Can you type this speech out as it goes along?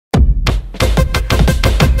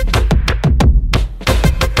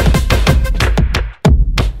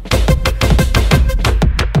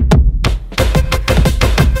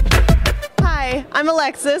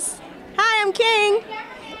Alexis. Hi, I'm King.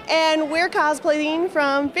 And we're cosplaying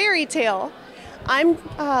from Fairy Tale. I'm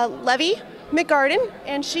Levy McGarden,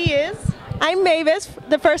 and she is I'm Mavis,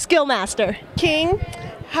 the first skill master. King.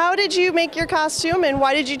 How did you make your costume, and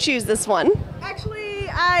why did you choose this one? Actually,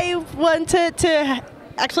 I wanted to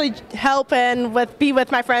help and be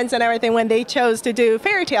with my friends and everything when they chose to do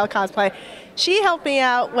Fairy Tale cosplay. She helped me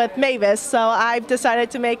out with Mavis, so I've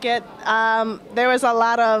decided to make it. There was a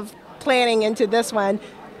lot of planning into this one.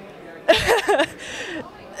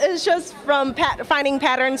 It's just from finding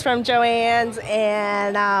patterns from Joann's,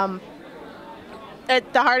 and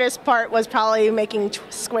the hardest part was probably making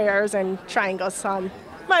squares and triangles on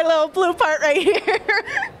my little blue part right here.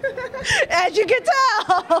 As you can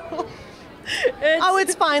tell.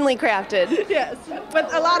 It's finely crafted. Yes,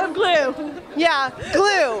 with a lot of glue. Yeah,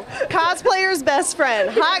 glue. Cosplayer's best friend.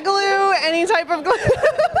 Hot glue, any type of glue.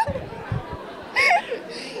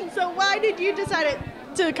 So why did you decide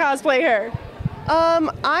to cosplay her?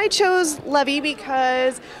 I chose Levy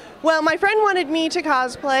because, well, my friend wanted me to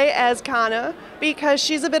cosplay as Kana because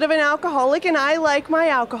she's a bit of an alcoholic and I like my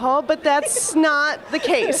alcohol, but that's not the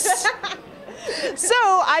case. So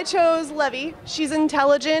I chose Levy. She's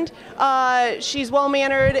intelligent, she's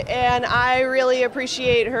well-mannered, and I really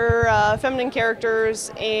appreciate her feminine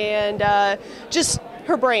characters and just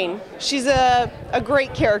her brain. She's a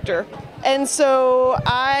great character. And so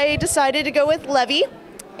I decided to go with Levy,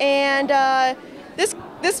 and this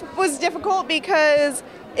was difficult because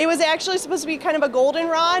it was actually supposed to be kind of a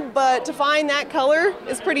goldenrod, but to find that color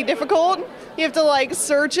is pretty difficult. You have to like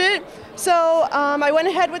search it. So I went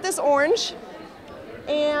ahead with this orange,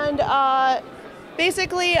 and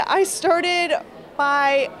basically I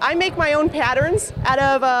make my own patterns out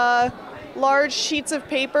of large sheets of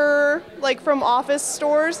paper, like from office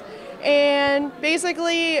stores, and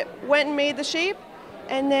basically went and made the shape,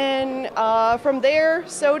 and then from there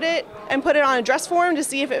sewed it and put it on a dress form to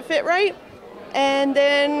see if it fit right, and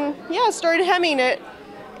then started hemming it,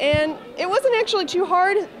 and it wasn't actually too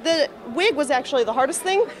hard. The wig was actually the hardest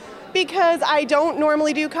thing because I don't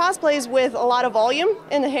normally do cosplays with a lot of volume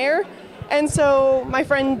in the hair, and so my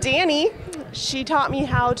friend Danny, she taught me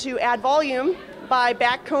how to add volume by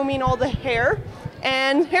back combing all the hair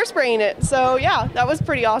and hairspraying it. So yeah, that was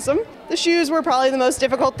pretty awesome. The shoes were probably the most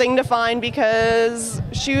difficult thing to find because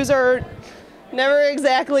shoes are never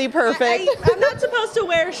exactly perfect. I'm not supposed to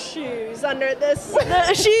wear shoes under this.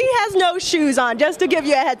 She has no shoes on, just to give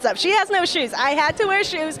you a heads up. She has no shoes. I had to wear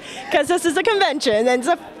shoes because this is a convention and it's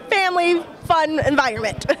a family fun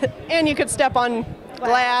environment. And you could step on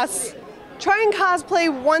glass. Try and cosplay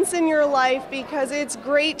once in your life because it's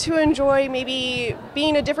great to enjoy maybe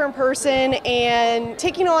being a different person and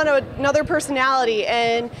taking on another personality.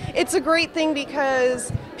 And it's a great thing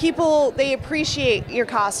because people, they appreciate your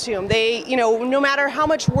costume. They, no matter how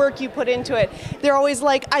much work you put into it, they're always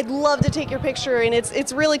like, I'd love to take your picture, and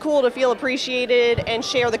it's really cool to feel appreciated and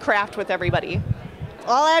share the craft with everybody.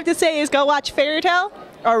 All I have to say is go watch Fairy Tale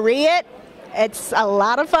or read it. It's a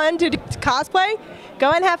lot of fun to cosplay. Go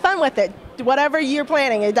and have fun with it. Whatever you're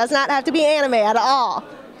planning. It does not have to be anime at all.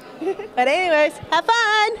 But anyways, have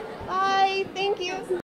fun! Bye, thank you.